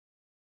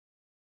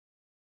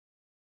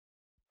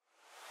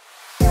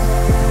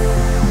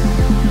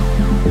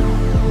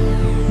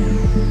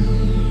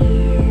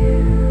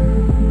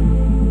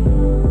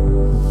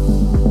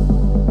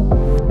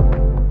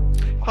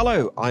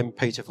Hello, I'm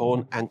Peter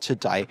Vaughan, and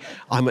today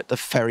I'm at the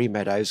Ferry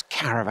Meadows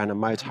Caravan and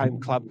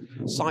Motorhome Club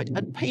site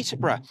at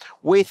Peterborough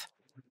with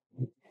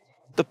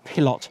the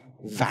Pilote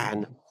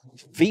van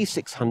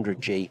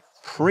V600G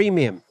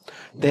Premium,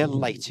 their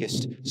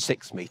latest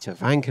 6-metre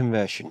van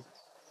conversion.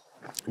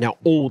 Now,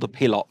 all the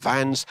Pilote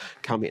vans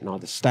come in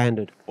either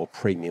standard or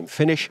premium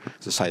finish.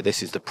 As I say,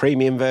 this is the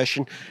premium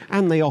version,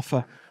 and they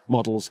offer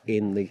models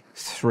in the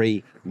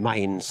 3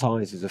 main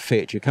sizes of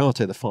Fiat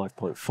Ducato, the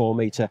 5.4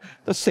 metre,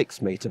 the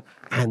 6 metre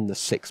and the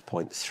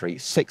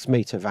 6.36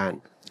 metre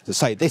van.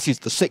 As I say, this is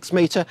the 6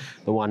 metre,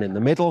 the one in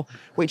the middle,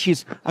 which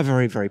is a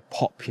very, very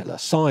popular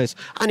size,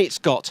 and it's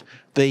got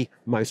the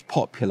most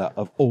popular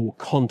of all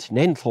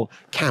continental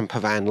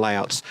campervan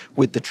layouts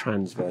with the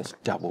transverse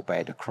double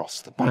bed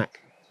across the back.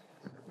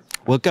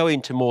 We'll go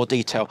into more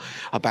detail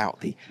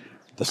about the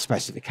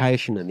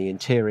specification and the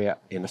interior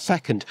in a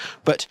second,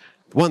 but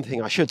one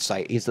thing I should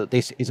say is that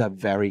this is a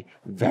very,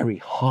 very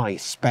high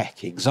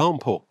spec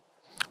example.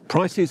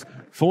 Prices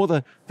for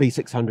the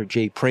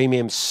V600G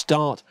Premium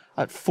start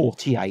at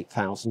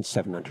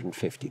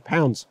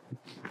 £48,750.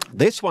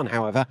 This one,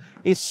 however,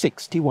 is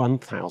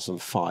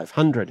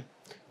 £61,500.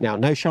 Now,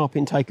 no sharp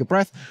intake of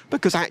breath,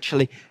 because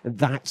actually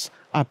that's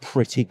a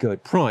pretty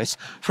good price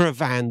for a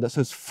van that's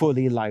as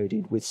fully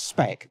loaded with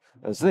spec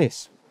as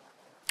this.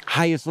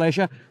 Hayes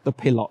Leisure, the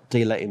Pilote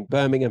dealer in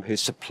Birmingham who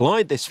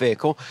supplied this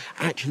vehicle,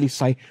 actually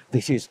say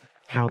this is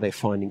how they're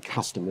finding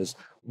customers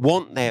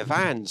want their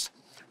vans,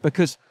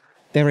 because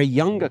they're a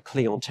younger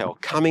clientele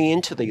coming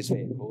into these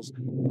vehicles,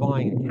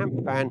 buying a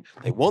camper van.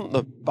 They want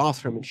the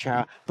bathroom and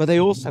shower, but they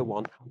also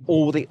want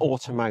all the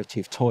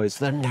automotive toys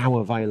that are now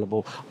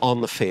available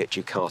on the Fiat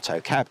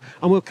Ducato cab.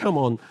 And we'll come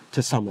on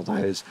to some of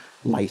those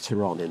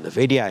later on in the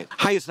video.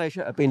 Hayes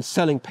Leisure have been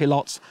selling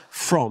Pilotes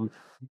from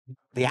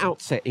the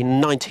outset in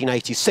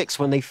 1986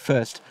 when they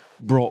first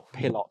brought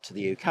Pilote to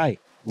the UK.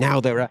 Now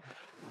there are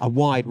a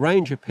wide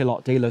range of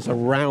Pilote dealers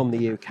around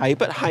the UK,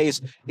 but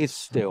Hayes is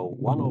still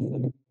one of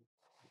them.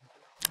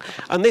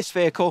 And this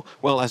vehicle,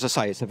 well, as I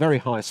say, it's a very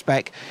high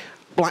spec,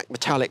 black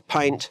metallic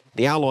paint,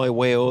 the alloy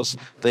wheels,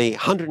 the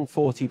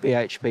 140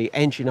 bhp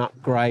engine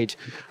upgrade,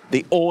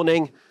 the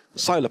awning,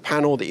 solar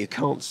panel that you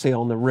can't see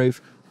on the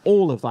roof,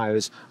 all of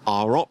those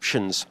are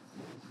options,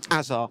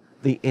 as are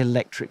the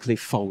electrically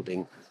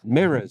folding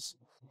mirrors.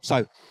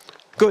 So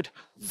good,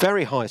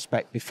 very high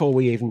spec before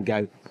we even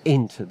go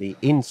into the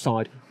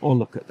inside or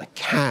look at the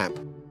cab.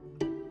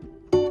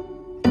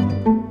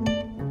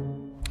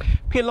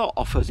 Pilote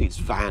offers its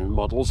van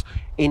models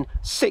in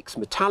 6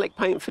 metallic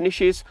paint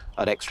finishes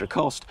at extra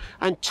cost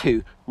and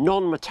 2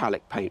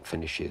 non-metallic paint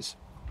finishes.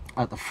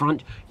 At the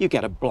front you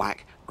get a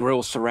black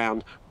grille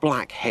surround,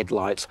 black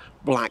headlights,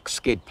 black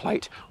skid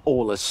plate,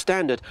 all as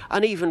standard,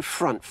 and even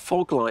front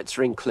fog lights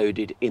are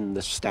included in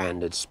the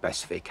standard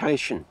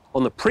specification.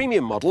 On the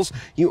premium models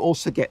you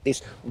also get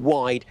this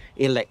wide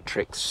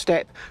electric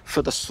step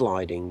for the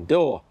sliding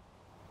door.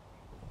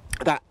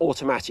 That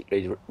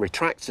automatically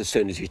retracts as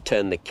soon as you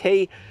turn the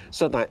key,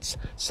 so that's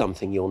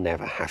something you'll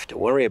never have to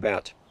worry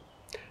about.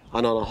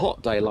 And on a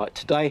hot day like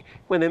today,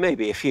 when there may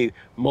be a few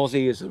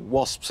mozzies and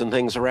wasps and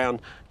things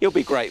around, you'll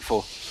be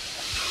grateful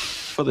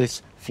for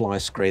this fly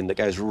screen that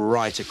goes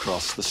right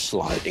across the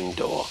sliding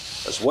door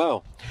as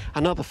well.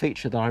 Another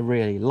feature that I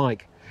really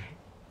like,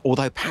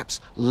 although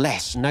perhaps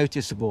less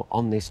noticeable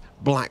on this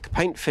black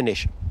paint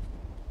finish,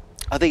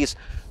 are these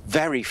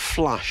very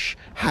flush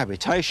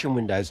habitation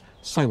windows,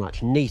 so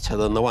much neater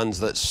than the ones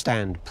that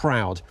stand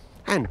proud,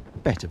 and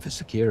better for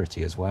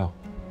security as well.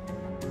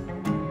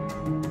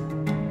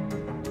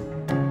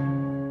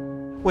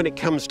 When it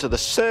comes to the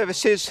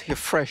services, your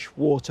fresh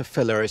water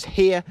filler is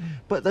here,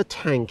 but the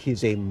tank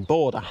is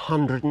inboard,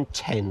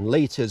 110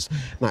 litres.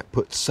 That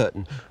puts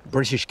certain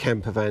British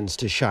campervans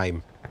to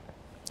shame.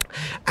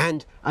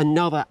 And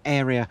another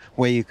area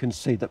where you can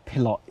see that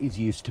Pilote is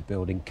used to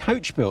building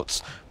coach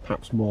builds,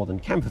 perhaps more than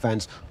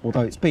campervans,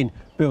 although it's been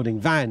building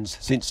vans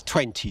since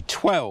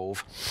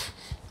 2012,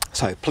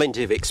 so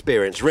plenty of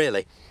experience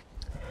really.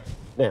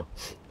 Now,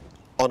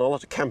 on a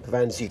lot of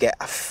campervans you get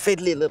a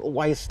fiddly little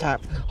waste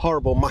tap,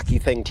 horrible mucky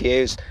thing to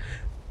use.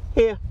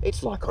 Here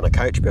it's like on a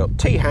coach built,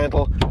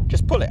 T-handle,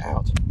 just pull it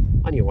out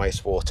and your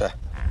wastewater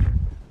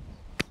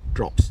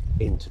drops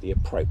into the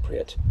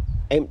appropriate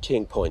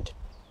emptying point.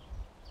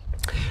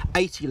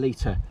 80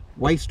 litre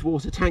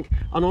wastewater tank,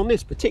 and on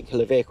this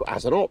particular vehicle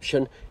as an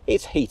option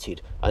it's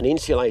heated and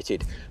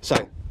insulated,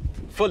 so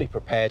fully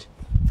prepared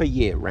for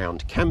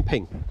year-round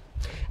camping.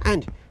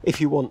 And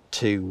if you want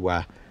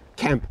to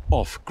camp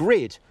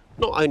off-grid,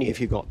 not only have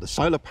you got the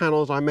solar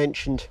panels I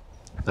mentioned,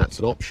 that's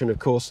an option of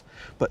course,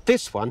 but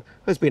this one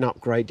has been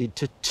upgraded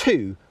to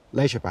 2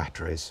 leisure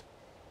batteries,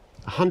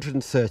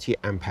 130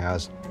 amp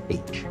hours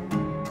each.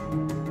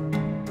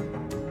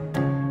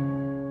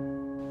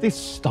 This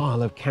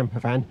style of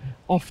campervan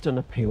often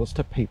appeals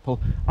to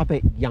people a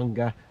bit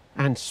younger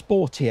and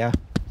sportier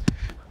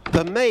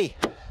than me.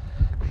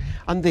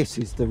 And this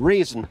is the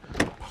reason.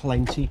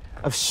 Plenty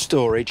of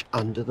storage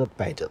under the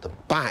bed at the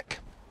back.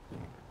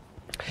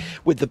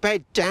 With the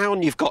bed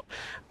down, you've got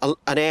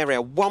an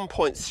area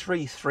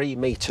 1.33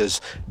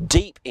 metres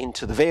deep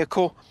into the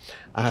vehicle,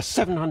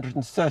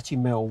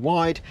 730mm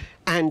wide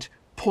and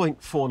 0.49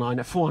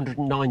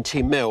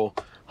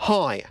 490mm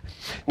high.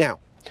 Now,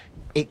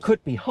 it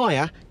could be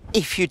higher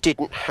if you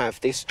didn't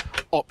have this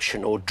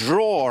optional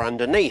drawer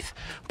underneath,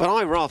 but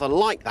I rather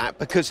like that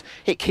because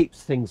it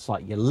keeps things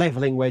like your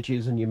levelling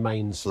wedges and your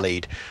mains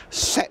lead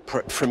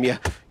separate from your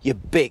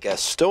bigger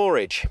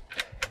storage.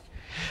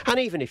 And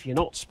even if you're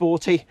not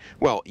sporty,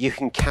 well, you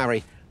can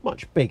carry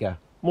much bigger,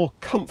 more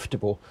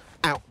comfortable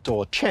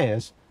outdoor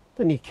chairs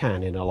than you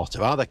can in a lot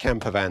of other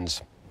camper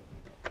vans.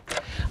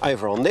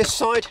 Over on this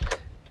side,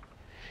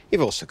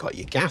 you've also got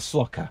your gas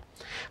locker,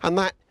 and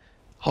that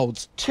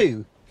holds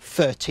two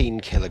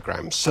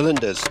 13kg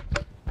cylinders,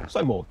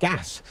 so more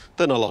gas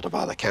than a lot of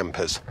other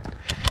campers.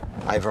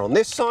 Over on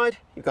this side,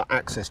 you've got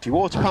access to your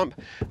water pump.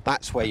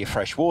 That's where your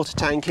fresh water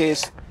tank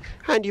is,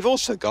 and you've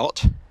also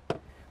got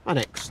an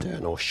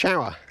external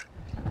shower.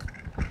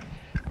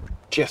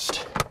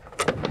 Just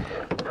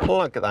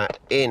plug that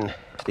in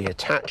the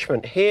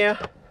attachment here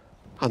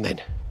and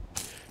then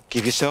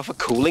give yourself a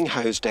cooling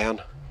hose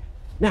down.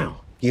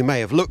 Now, you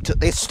may have looked at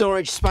this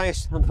storage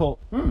space and thought,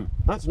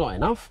 that's not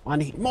enough, I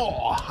need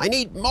more, I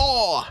need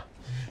more.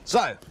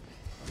 So,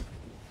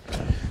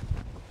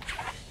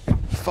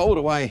 fold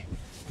away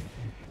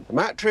the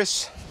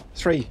mattress,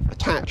 3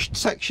 attached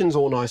sections,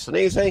 all nice and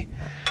easy,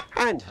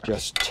 and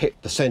just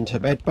tip the centre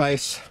bed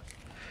base,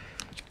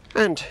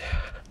 and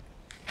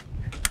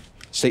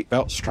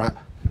seatbelt strap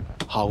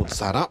holds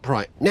that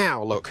upright.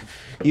 Now look,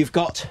 you've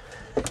got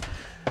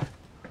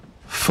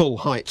full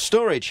height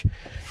storage.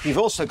 You've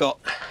also got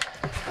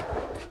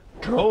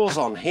drawers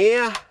on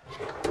here,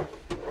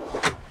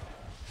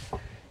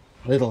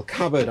 a little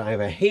cupboard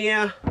over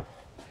here,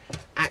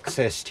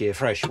 access to your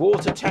fresh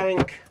water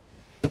tank,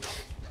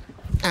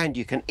 and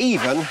you can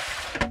even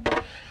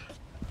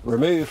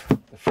remove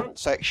the front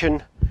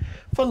section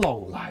for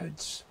long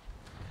loads.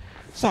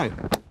 So,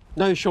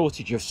 no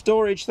shortage of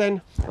storage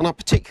then, and I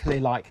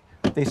particularly like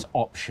this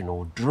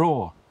optional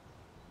drawer.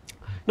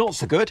 Not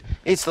so good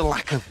is the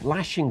lack of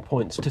lashing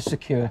points to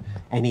secure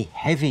any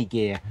heavy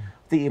gear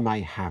that you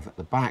may have at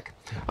the back.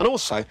 And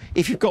also,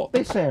 if you've got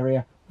this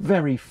area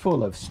very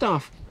full of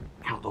stuff,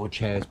 outdoor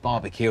chairs,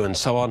 barbecue and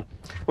so on,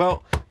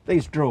 well,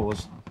 these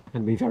drawers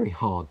can be very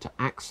hard to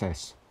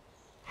access.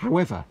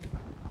 However,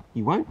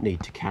 you won't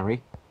need to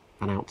carry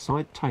an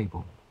outside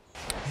table.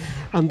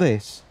 And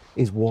this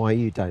is why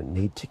you don't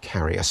need to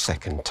carry a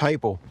second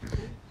table.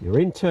 Your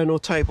internal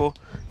table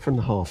from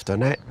the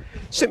half-donette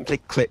simply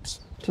clips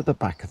to the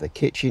back of the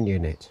kitchen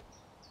unit.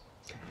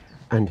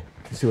 And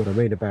you see what I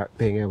mean about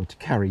being able to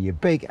carry your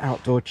big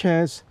outdoor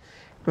chairs?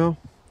 Well,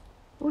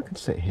 I can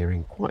sit here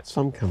in quite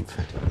some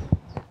comfort.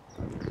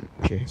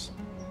 Cheers.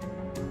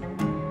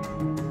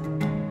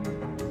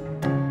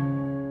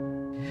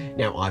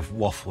 Now, I've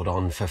waffled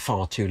on for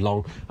far too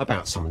long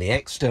about some of the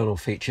external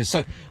features,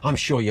 so I'm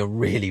sure you're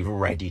really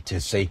ready to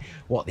see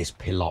what this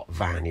Pilote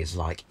van is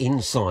like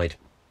inside.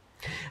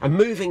 And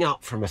moving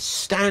up from a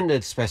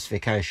standard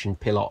specification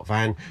Pilote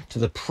van to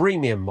the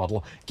premium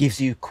model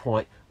gives you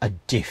quite a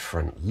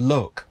different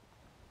look.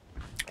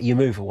 You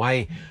move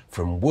away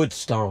from wood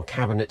style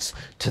cabinets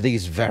to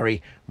these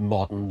very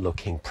modern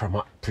looking,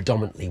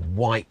 predominantly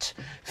white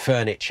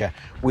furniture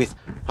with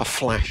a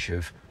flash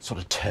of sort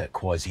of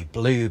turquoisey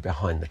blue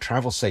behind the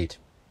travel seat.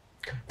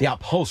 The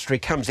upholstery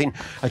comes in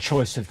a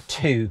choice of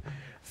 2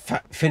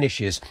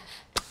 finishes,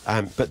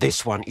 but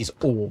this one is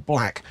all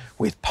black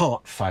with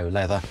part faux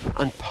leather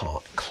and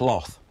part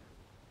cloth.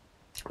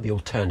 The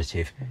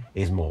alternative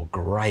is more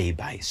grey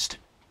based.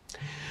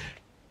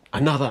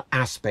 Another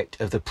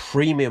aspect of the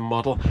premium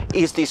model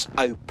is this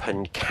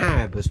open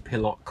cab, as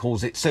Pilote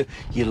calls it. So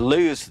you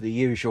lose the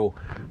usual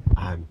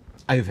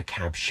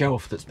overcab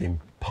shelf that's been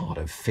part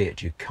of Fiat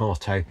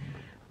Ducato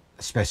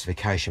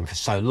specification for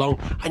so long,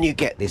 and you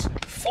get this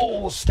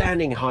full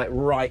standing height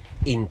right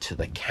into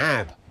the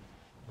cab.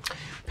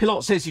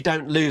 Pilote says you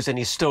don't lose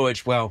any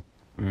storage. Well,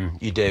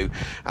 you do.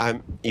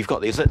 You've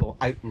got these little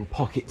open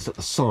pockets at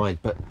the side,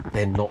 but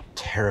they're not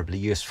terribly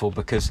useful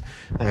because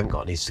they haven't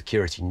got any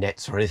security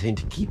nets or anything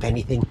to keep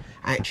anything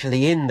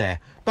actually in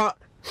there. But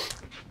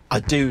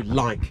I do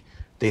like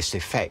this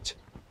effect.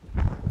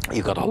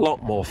 You've got a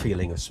lot more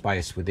feeling of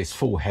space with this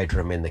full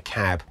headroom in the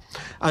cab,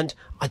 and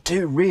I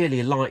do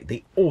really like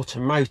the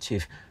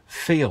automotive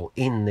feel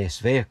in this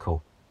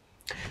vehicle.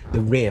 The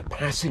rear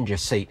passenger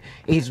seat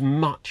is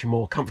much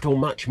more comfortable,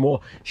 much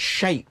more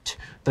shaped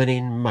than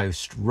in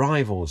most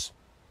rivals.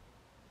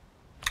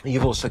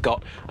 You've also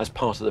got, as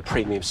part of the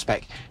premium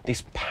spec,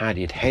 this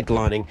padded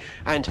headlining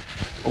and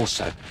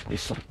also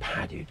this sort of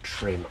padded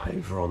trim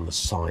over on the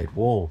side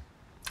wall.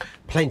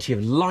 Plenty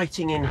of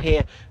lighting in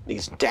here,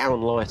 these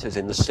downlighters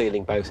in the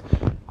ceiling both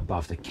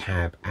above the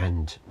cab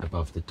and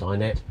above the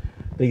dinette.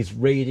 These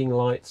reading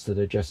lights that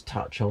are just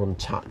touch on,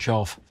 touch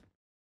off.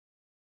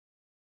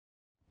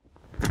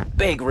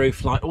 Big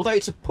roof light, although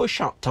it's a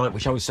push-up type,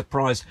 which I was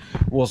surprised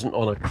wasn't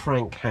on a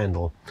crank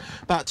handle.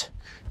 But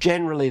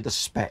generally the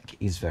spec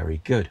is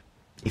very good.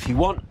 If you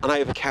want an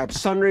overcab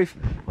sunroof,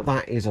 well,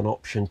 that is an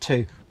option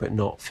too, but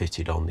not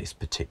fitted on this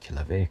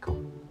particular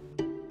vehicle.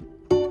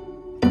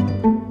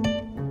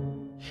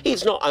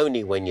 It's not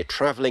only when you're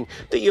travelling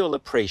that you'll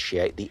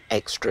appreciate the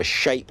extra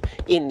shape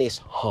in this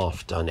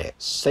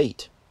half-dinette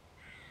seat.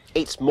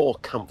 It's more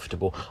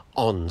comfortable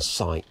on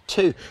site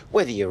too,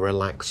 whether you're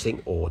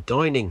relaxing or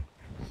dining.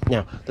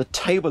 Now, the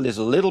table is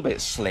a little bit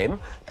slim,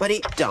 but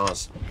it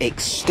does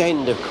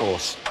extend, of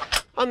course.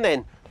 And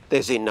then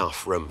there's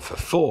enough room for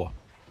 4.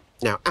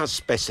 Now, as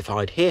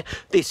specified here,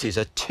 this is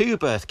a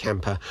 2-berth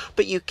camper,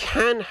 but you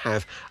can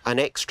have an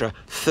extra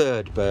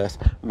 3rd berth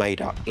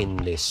made up in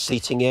this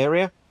seating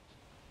area.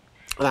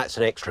 That's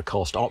an extra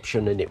cost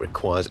option and it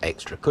requires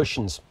extra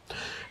cushions.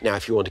 Now,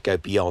 if you want to go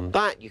beyond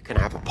that, you can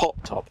have a pop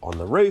top on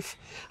the roof,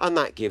 and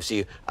that gives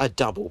you a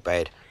double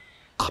bed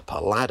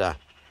upper ladder.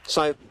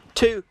 So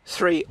 2,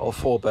 3 or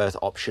 4 berth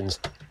options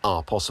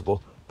are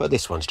possible, but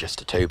this one's just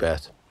a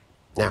 2-berth.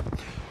 Now,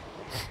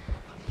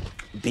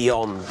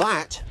 beyond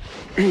that,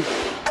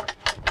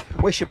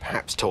 we should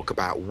perhaps talk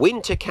about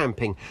winter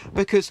camping,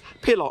 because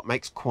Pilote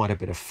makes quite a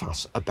bit of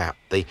fuss about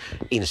the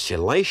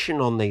insulation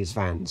on these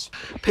vans.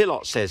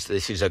 Pilote says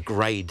this is a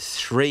grade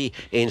 3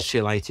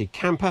 insulated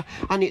camper,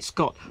 and it's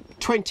got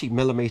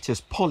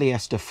 20mm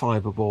polyester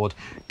fiberboard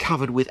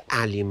covered with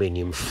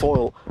aluminium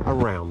foil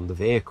around the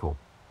vehicle.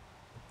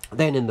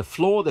 Then in the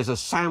floor there's a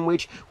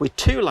sandwich with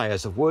 2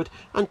 layers of wood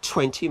and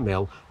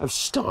 20mm of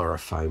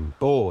styrofoam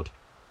board.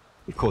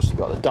 Of course, you've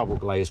got the double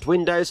glazed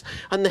windows,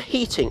 and the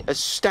heating as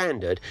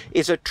standard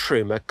is a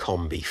Truma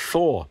Combi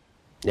 4.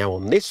 Now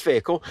on this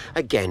vehicle,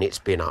 again, it's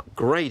been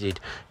upgraded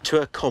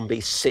to a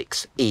Combi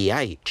 6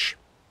 EH.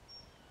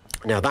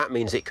 Now that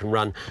means it can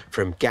run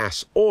from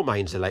gas or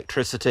mains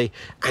electricity,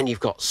 and you've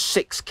got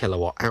 6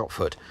 kilowatt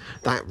output.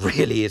 That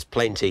really is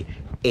plenty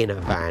in a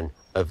van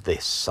of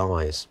this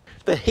size.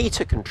 The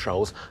heater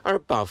controls are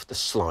above the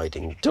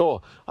sliding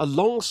door,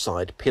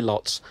 alongside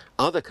Pilote's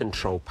other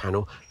control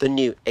panel, the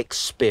new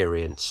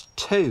Experience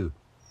 2.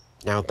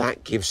 Now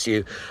that gives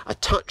you a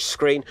touch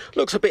screen,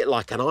 looks a bit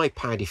like an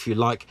iPad if you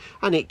like,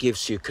 and it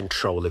gives you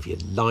control of your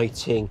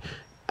lighting,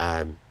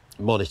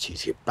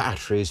 monitors your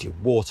batteries, your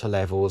water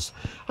levels,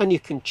 and you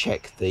can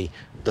check the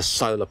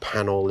solar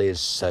panel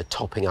is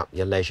topping up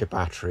your leisure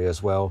battery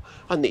as well,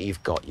 and that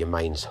you've got your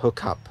mains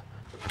hookup.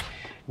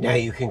 Now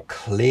you can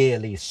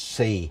clearly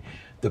see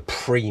the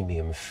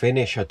premium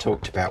finish I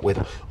talked about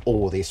with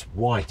all this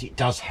white. It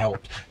does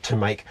help to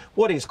make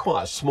what is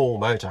quite a small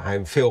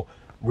motorhome feel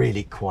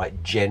really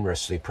quite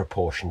generously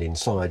proportioned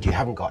inside. You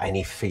haven't got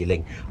any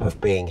feeling of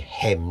being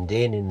hemmed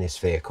in this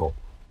vehicle.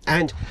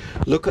 And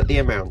look at the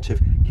amount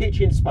of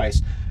kitchen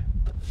space.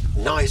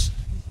 Nice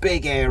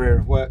big area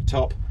of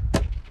worktop,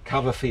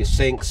 cover for your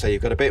sink, so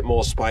you've got a bit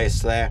more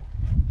space there.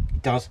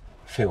 It does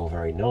feel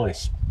very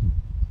nice.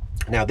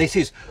 Now this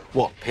is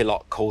what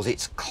Pilote calls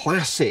its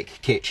classic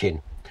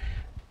kitchen.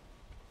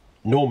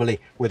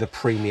 Normally with a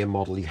premium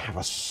model you have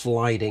a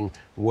sliding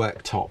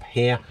worktop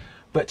here,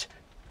 but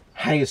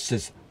Hayes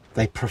says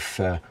they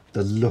prefer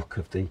the look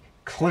of the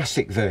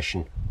classic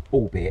version,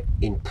 albeit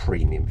in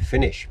premium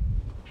finish.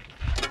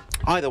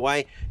 Either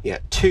way, you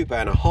get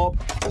 2-burner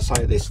hob, so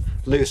this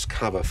loose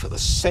cover for the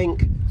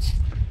sink,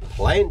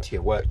 plenty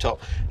of worktop,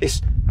 this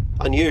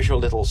unusual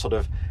little sort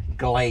of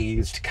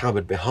glazed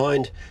cupboard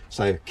behind,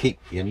 so keep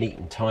your neat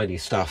and tidy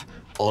stuff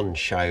on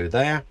show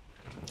there.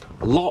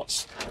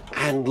 Lots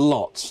and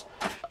lots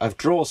of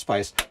drawer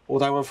space,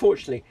 although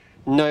unfortunately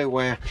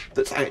nowhere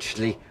that's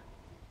actually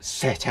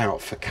set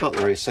out for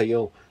cutlery, so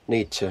you'll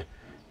need to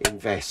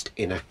invest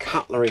in a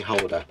cutlery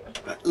holder.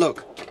 But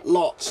look,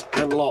 lots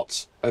and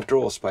lots of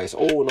drawer space,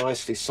 all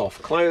nicely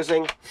soft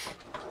closing.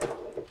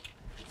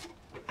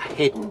 A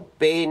hidden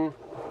bin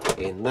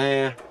in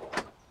there.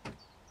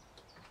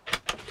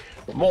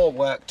 More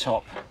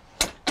worktop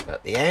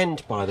at the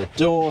end by the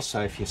door,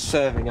 so if you're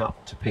serving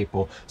up to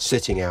people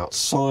sitting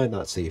outside,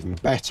 that's even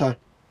better.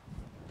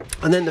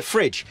 And then the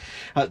fridge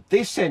at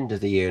this end of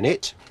the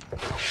unit,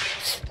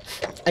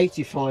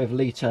 85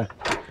 litre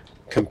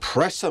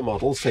compressor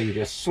model, so you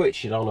just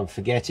switch it on and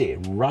forget it.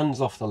 It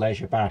runs off the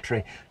leisure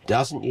battery,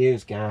 doesn't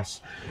use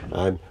gas,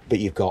 but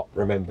you've got,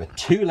 remember,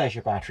 2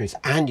 leisure batteries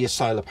and your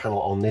solar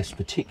panel on this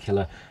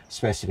particular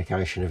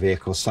specification of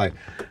vehicle, so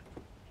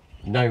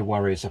no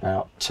worries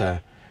about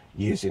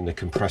using the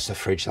compressor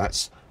fridge.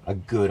 That's a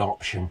good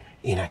option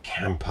in a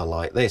camper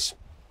like this.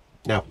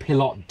 Now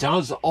Pilote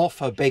does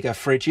offer bigger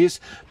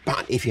fridges,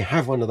 but if you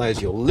have one of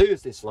those you'll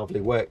lose this lovely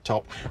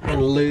worktop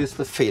and lose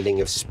the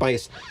feeling of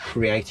space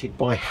created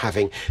by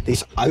having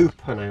this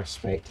open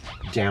aspect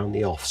down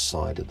the off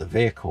side of the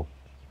vehicle.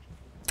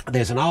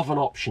 There's an oven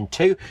option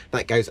too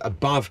that goes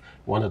above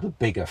one of the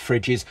bigger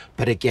fridges,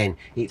 but again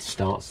it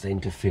starts then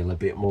to feel a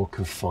bit more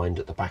confined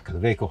at the back of the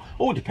vehicle.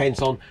 All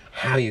depends on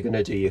how you're going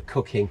to do your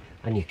cooking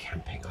and your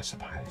camping, I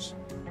suppose.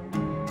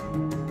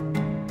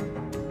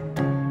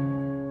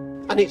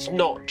 And it's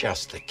not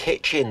just the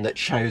kitchen that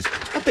shows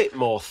a bit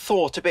more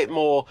thought, a bit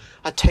more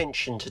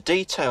attention to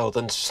detail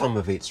than some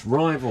of its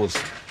rivals.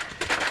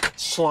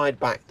 Slide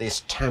back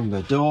this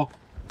tambour door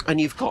and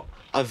you've got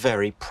a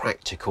very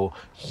practical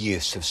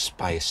use of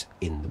space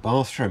in the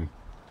bathroom.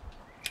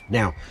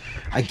 Now,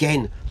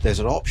 again, there's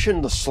an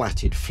option, the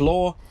slatted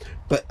floor,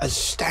 but as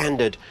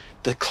standard,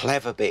 the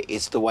clever bit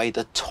is the way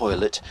the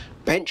toilet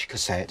bench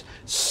cassette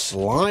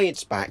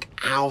slides back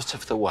out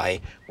of the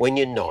way when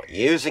you're not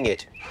using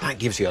it. That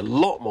gives you a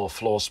lot more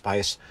floor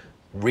space,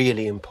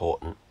 really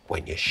important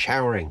when you're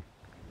showering.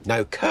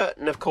 No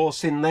curtain, of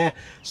course, in there,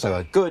 so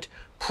a good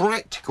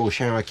practical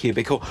shower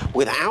cubicle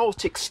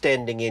without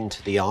extending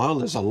into the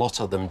aisle, as a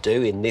lot of them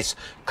do in this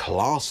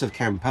class of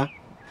camper.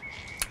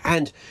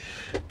 And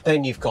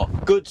then you've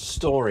got good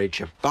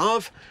storage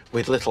above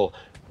with little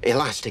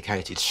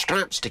elasticated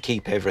straps to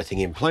keep everything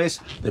in place.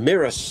 The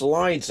mirror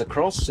slides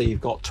across, so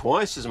you've got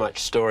twice as much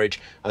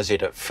storage as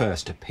it at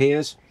first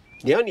appears.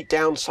 The only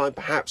downside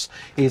perhaps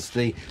is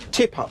the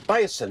tip-up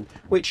basin,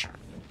 which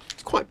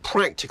is quite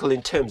practical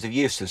in terms of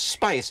use of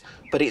space,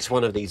 but it's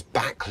one of these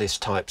backless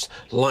types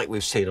like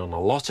we've seen on a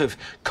lot of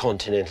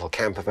continental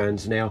camper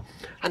vans now.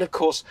 And of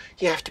course,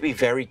 you have to be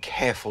very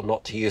careful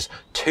not to use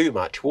too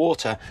much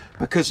water,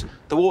 because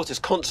the water's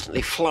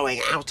constantly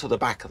flowing out of the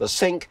back of the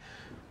sink.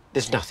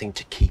 There's nothing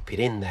to keep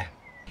it in there.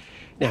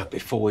 Now,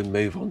 before we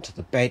move on to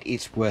the bed,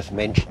 it's worth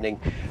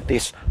mentioning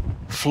this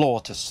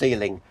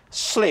floor-to-ceiling,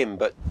 slim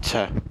but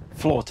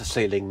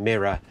floor-to-ceiling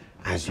mirror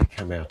as you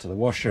come out of the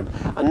washroom.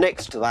 And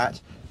next to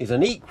that is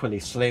an equally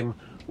slim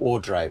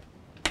wardrobe.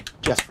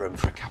 Just room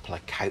for a couple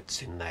of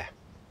coats in there.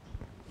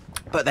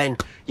 But then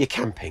you're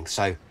camping,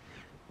 so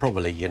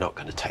probably you're not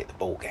going to take the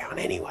ball gown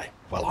anyway.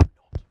 Well, I'm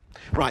not.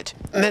 Right,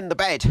 and then the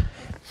bed.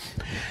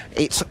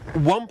 It's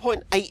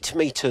 1.8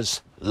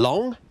 metres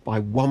long by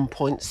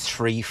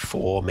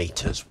 1.34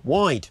 metres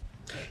wide.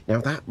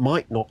 Now, that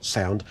might not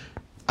sound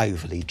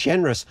overly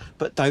generous,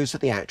 but those are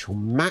the actual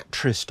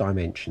mattress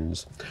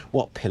dimensions.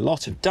 What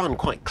Pilote have done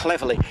quite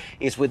cleverly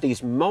is, with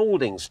these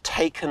mouldings,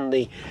 taken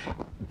the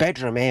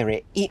bedroom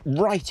area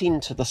right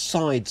into the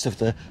sides of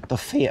the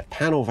Fiat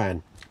panel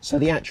van. So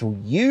the actual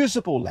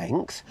usable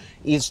length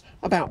is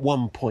about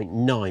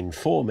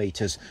 1.94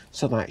 metres,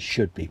 so that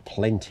should be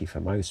plenty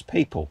for most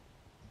people.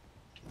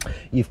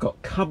 You've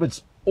got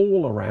cupboards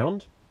all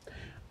around,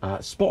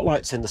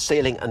 spotlights in the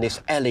ceiling, and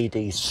this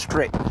LED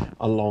strip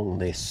along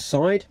this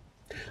side.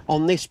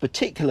 On this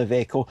particular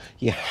vehicle,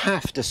 you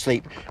have to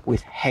sleep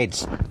with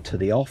heads to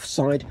the off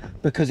side,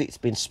 because it's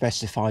been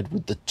specified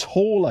with the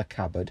taller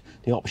cupboard,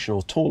 the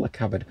optional taller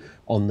cupboard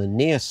on the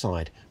near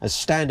side. As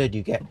standard,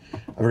 you get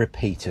a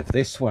repeat of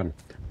this one,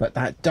 but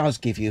that does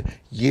give you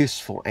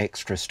useful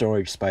extra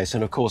storage space.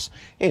 And of course,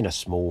 in a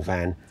small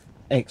van,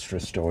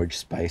 extra storage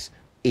space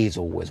is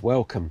always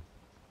welcome.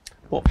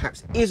 What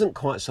perhaps isn't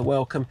quite so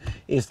welcome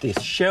is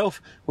this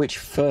shelf, which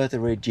further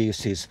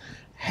reduces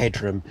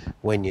headroom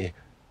when you're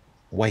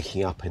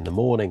waking up in the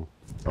morning.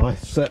 I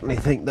certainly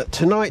think that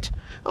tonight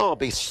I'll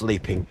be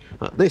sleeping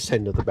at this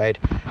end of the bed,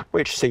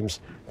 which seems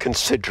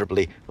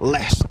considerably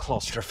less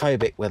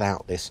claustrophobic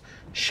without this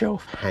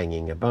shelf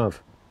hanging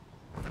above.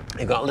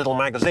 You've got a little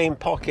magazine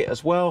pocket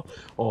as well,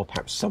 or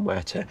perhaps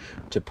somewhere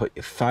to put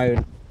your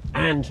phone,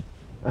 and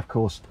of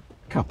course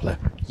a couple of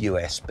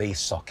USB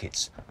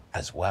sockets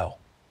as well.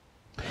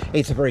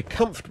 It's a very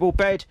comfortable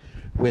bed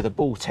with a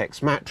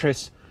Baltex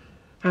mattress,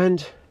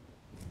 and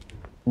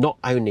not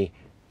only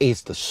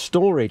is the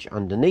storage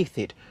underneath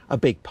it a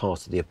big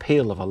part of the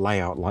appeal of a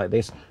layout like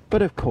this,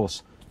 but of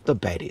course the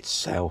bed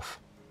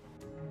itself.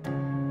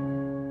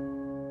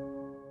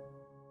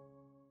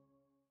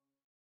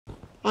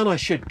 And I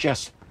should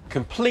just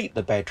complete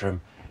the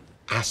bedroom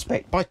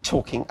aspect by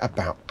talking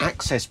about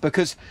access,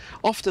 because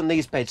often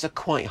these beds are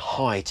quite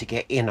high to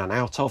get in and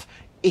out of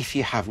if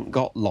you haven't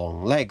got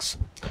long legs.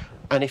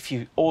 And if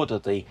you order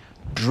the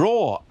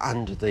drawer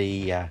under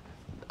the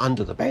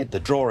bed, the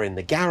drawer in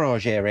the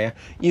garage area,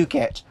 you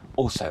get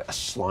also a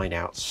slide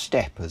out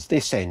step, as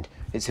this end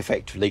is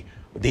effectively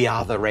the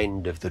other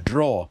end of the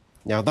drawer.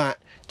 Now that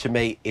to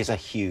me is a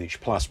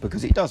huge plus,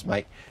 because it does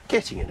make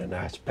getting in and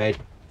out of bed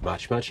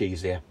much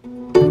easier.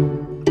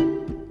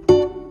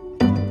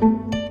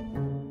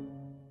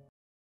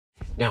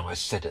 Now, I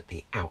said at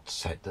the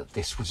outset that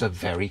this was a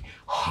very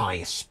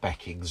high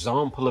spec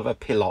example of a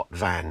Pilote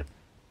van.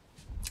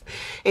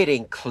 It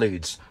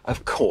includes,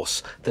 of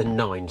course, the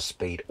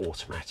 9-speed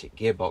automatic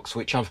gearbox,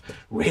 which I've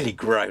really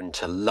grown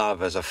to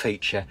love as a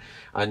feature,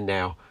 and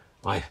now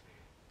I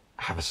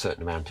have a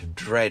certain amount of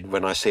dread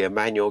when I see a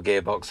manual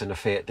gearbox in a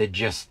Fiat. They're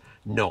just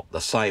not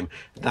the same.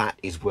 That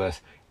is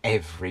worth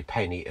every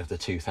penny of the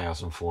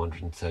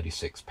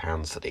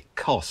 £2,436 that it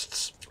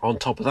costs. On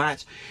top of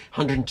that,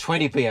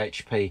 120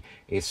 bhp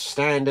is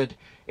standard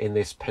in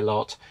this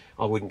Pilote.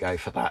 I wouldn't go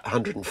for that.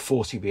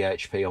 140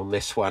 bhp on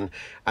this one,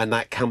 and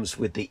that comes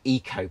with the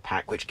Eco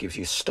Pack, which gives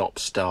you stop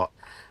start.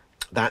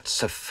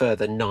 That's a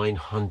further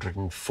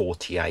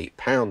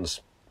 £948.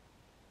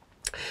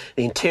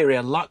 The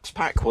interior Lux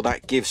Pack, well,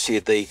 that gives you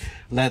the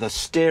leather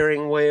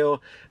steering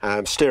wheel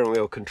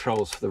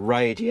controls for the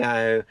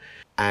radio,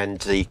 and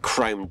the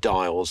chrome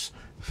dials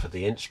for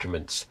the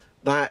instruments.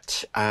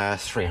 That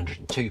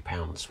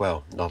 £302.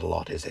 Well, not a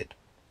lot, is it?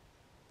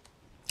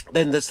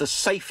 Then there's the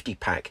safety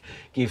pack,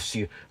 gives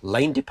you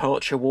lane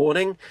departure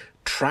warning,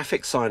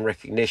 traffic sign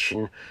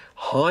recognition,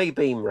 high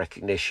beam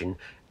recognition,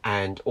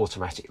 and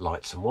automatic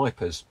lights and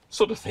wipers.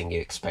 Sort of thing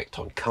you expect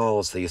on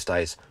cars these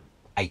days.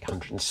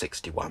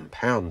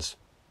 £861.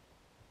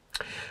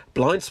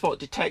 Blind spot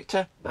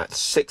detector,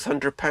 that's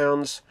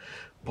 £600.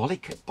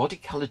 Body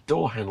coloured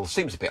door handles,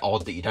 seems a bit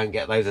odd that you don't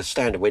get those as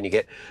standard when you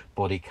get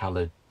body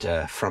coloured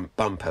front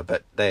bumper,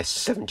 but they're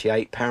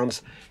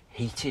 £78.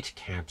 Heated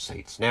cab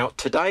seats. Now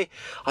today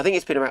I think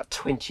it's been about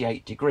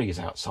 28 degrees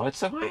outside,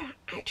 so I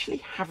actually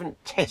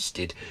haven't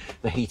tested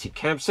the heated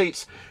cab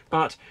seats,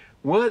 but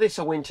were this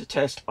a winter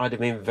test, I'd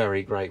have been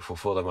very grateful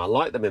for them. I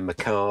like them in my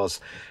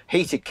cars.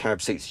 Heated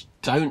cab seats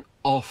don't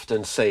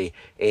often see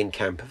in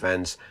camper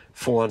vans.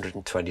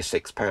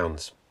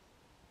 £426.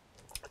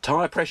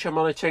 Tyre pressure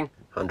monitoring,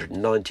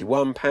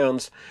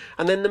 £191.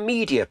 And then the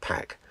media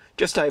pack,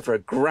 just over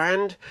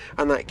 £1,000,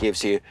 and that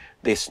gives you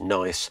this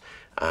nice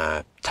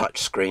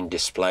touchscreen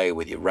display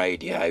with your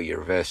radio, your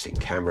reversing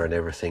camera and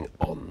everything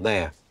on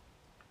there.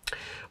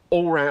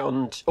 All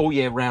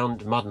year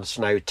round mud and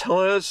snow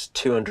tyres,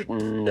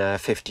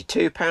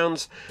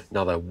 £252,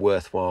 another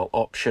worthwhile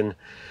option,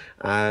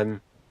 and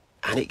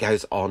it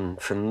goes on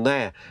from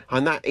there,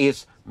 and that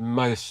is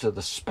most of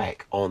the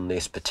spec on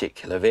this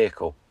particular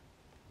vehicle.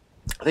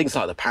 Things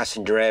like the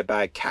passenger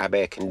airbag, cab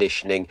air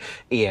conditioning,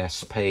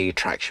 ESP,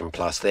 traction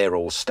plus, they're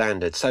all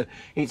standard, so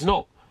it's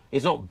not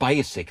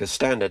basic as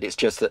standard. It's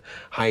just that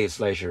Hayes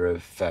Leisure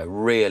have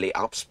really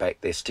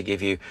up-spec this to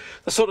give you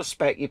the sort of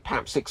spec you'd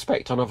perhaps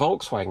expect on a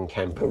Volkswagen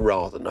camper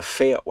rather than a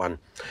Fiat one.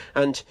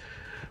 And,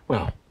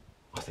 well,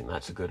 I think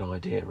that's a good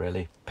idea,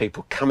 really.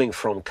 People coming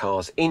from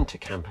cars into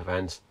camper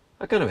vans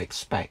are going to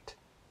expect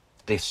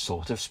this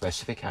sort of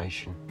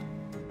specification.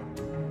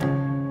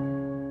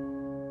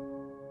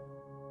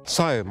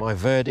 So, my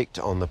verdict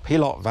on the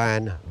Pilote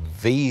van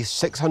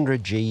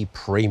V600G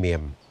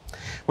Premium.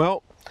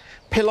 Well,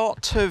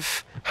 Pilote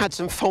have had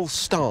some false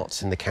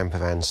starts in the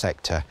campervan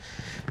sector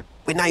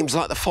with names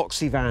like the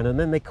Foxy van, and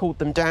then they called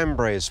them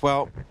Danburys.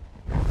 Well,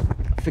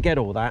 forget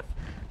all that.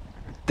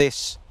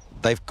 This,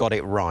 they've got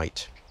it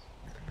right.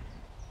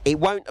 It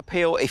won't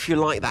appeal if you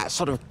like that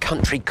sort of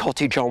country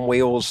cottage on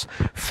wheels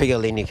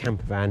feel in your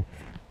campervan.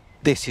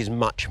 This is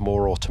much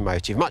more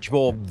automotive, much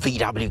more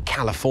VW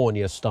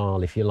California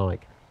style, if you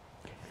like.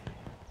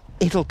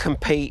 It'll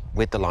compete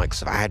with the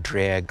likes of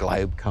Adria,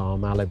 Globe Car,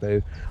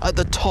 Malibu at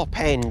the top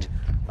end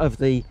of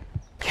the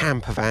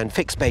campervan,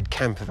 fixed bed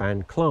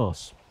campervan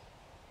class.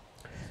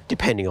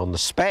 Depending on the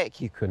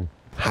spec, you can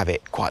have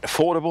it quite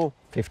affordable,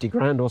 50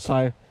 grand or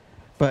so,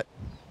 but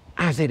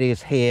as it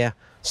is here,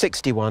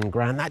 61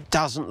 grand, that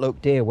doesn't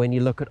look dear when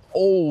you look at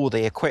all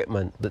the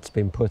equipment that's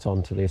been put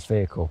onto this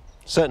vehicle.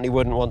 Certainly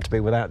wouldn't want to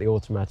be without the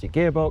automatic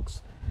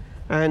gearbox,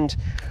 and,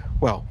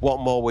 well, what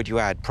more would you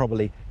add?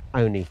 Probably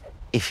only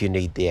if you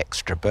need the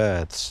extra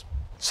berths.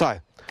 So,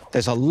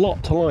 there's a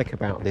lot to like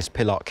about this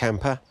Pilote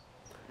camper,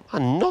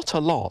 and not a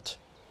lot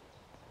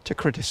to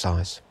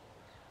criticise.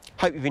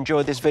 Hope you've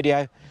enjoyed this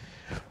video.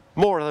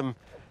 More of them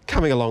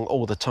coming along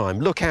all the time.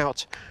 Look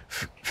out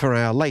for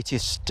our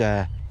latest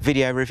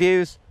video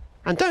reviews,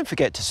 and don't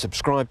forget to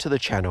subscribe to the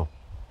channel.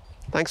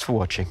 Thanks for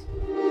watching.